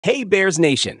Hey, Bears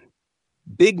Nation!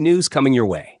 Big news coming your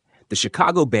way. The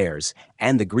Chicago Bears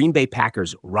and the Green Bay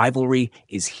Packers rivalry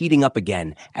is heating up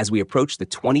again as we approach the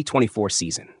 2024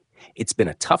 season. It's been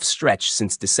a tough stretch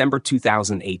since December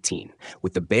 2018,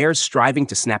 with the Bears striving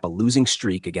to snap a losing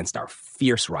streak against our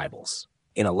fierce rivals.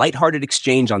 In a lighthearted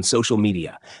exchange on social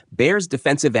media, Bears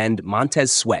defensive end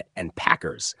Montez Sweat and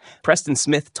Packers Preston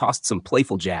Smith tossed some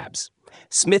playful jabs.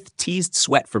 Smith teased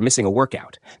Sweat for missing a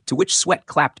workout, to which Sweat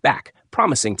clapped back,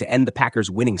 promising to end the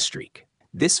Packers' winning streak.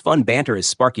 This fun banter is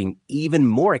sparking even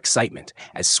more excitement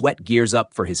as Sweat gears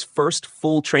up for his first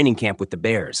full training camp with the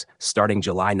Bears, starting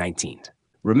July 19th.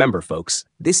 Remember, folks,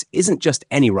 this isn't just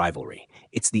any rivalry.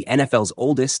 It's the NFL's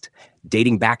oldest,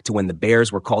 dating back to when the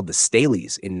Bears were called the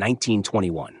Staleys in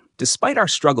 1921. Despite our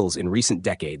struggles in recent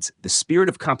decades, the spirit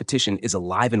of competition is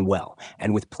alive and well,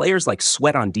 and with players like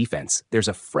Sweat on defense, there's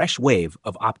a fresh wave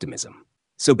of optimism.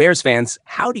 So Bears fans,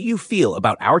 how do you feel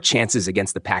about our chances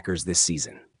against the Packers this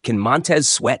season? Can Montez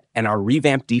Sweat and our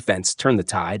revamped defense turn the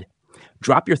tide?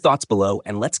 Drop your thoughts below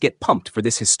and let's get pumped for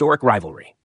this historic rivalry.